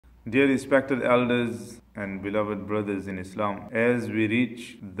Dear respected elders and beloved brothers in Islam, as we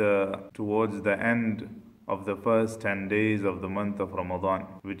reach towards the end of the first 10 days of the month of Ramadan,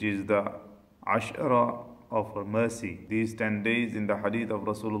 which is the Ashra of mercy. These 10 days in the hadith of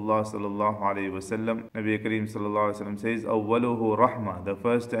Rasulullah sallallahu alaihi wasallam, Nabi Kareem sallallahu alaihi wasallam says, "Awwaluhu rahmah." The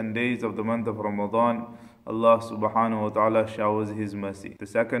first 10 days of the month of Ramadan, Allah subhanahu wa ta'ala showers His mercy. The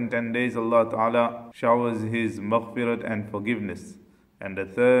second 10 days, Allah ta'ala showers His maghfirat and forgiveness. And the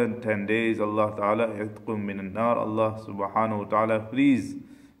third 10 days, Allah ta'ala itqum min nar, Allah subhanahu wa ta'ala frees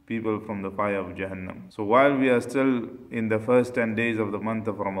people from the fire of Jahannam. So while we are still in the first 10 days of the month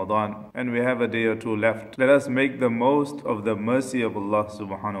of Ramadan and we have a day or two left, let us make the most of the mercy of Allah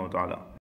subhanahu wa ta'ala.